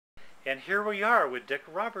And here we are with Dick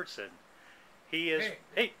Robertson. He is. Hey.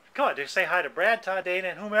 Hey, come on, just say hi to Brad, Todd, Dana,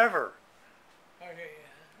 and whomever.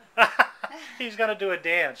 Okay. He's gonna do a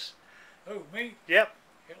dance. Who, me? Yep.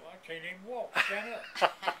 Hell, I can't even walk. Stand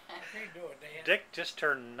up. I can't do a dance. Dick just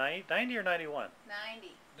turned 90 or 91?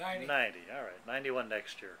 90. 90. 90. All right, 91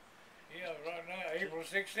 next year. Yeah, right now, April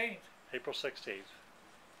 16th. April 16th.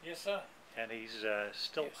 Yes, sir. And he's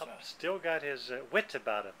still Yes, sir. still got his wit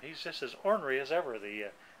about him. He's just as ornery as ever.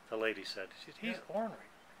 The lady said he's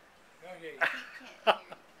ornery. Oh, yeah. You can't hear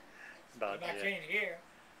About And I can't hear.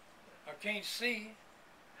 I can't see.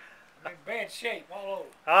 I'm in bad shape all over.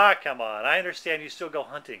 Ah, come on. I understand you still go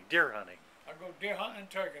hunting, deer hunting. I go deer hunting and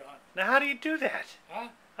turkey hunting. Now, how do you do that? Huh?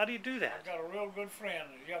 How do you do I that? got a real good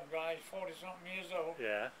friend, a young guy, he's 40-something years old.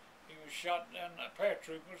 Yeah. He was shot down by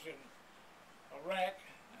paratroopers in Iraq,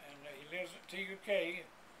 and he lives at TUK.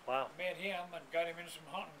 Wow. Met him and got him into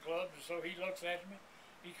some hunting clubs, and so he looks at me.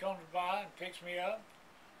 He comes by and picks me up,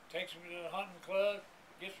 takes me to the hunting club,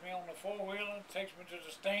 gets me on the four-wheeler, takes me to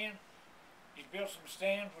the stand. He's built some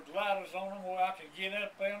stands with ladders on them where I can get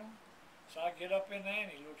up in them. So I get up in there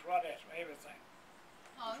and he looks right at me, everything.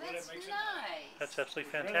 Oh, Which really that's makes it nice. That's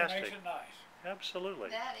absolutely Which really fantastic. makes it nice. Absolutely.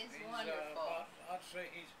 That is He's, wonderful. I'd say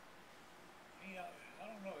I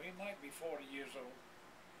don't know, he might be 40 years old.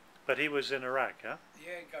 But he was in Iraq, huh?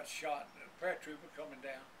 Yeah, he got shot, a paratrooper coming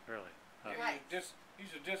down. Really? Oh. Yeah,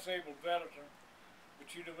 he's a disabled veteran, but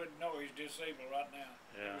you wouldn't know he's disabled right now.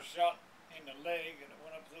 Yeah. He was shot in the leg and it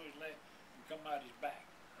went up through his leg and come out his back.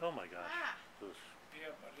 Oh my gosh. Ah. Oof.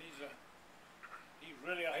 Yeah, but he's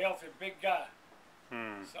really a healthy big guy.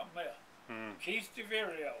 Hmm. Something else. Hmm. Keith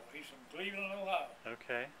DeVirio. He's from Cleveland, Ohio.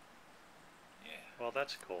 Okay. Yeah. Well,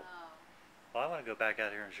 that's cool. Oh. Well, I want to go back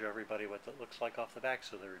out here and show everybody what that looks like off the back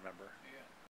so they remember. Yeah.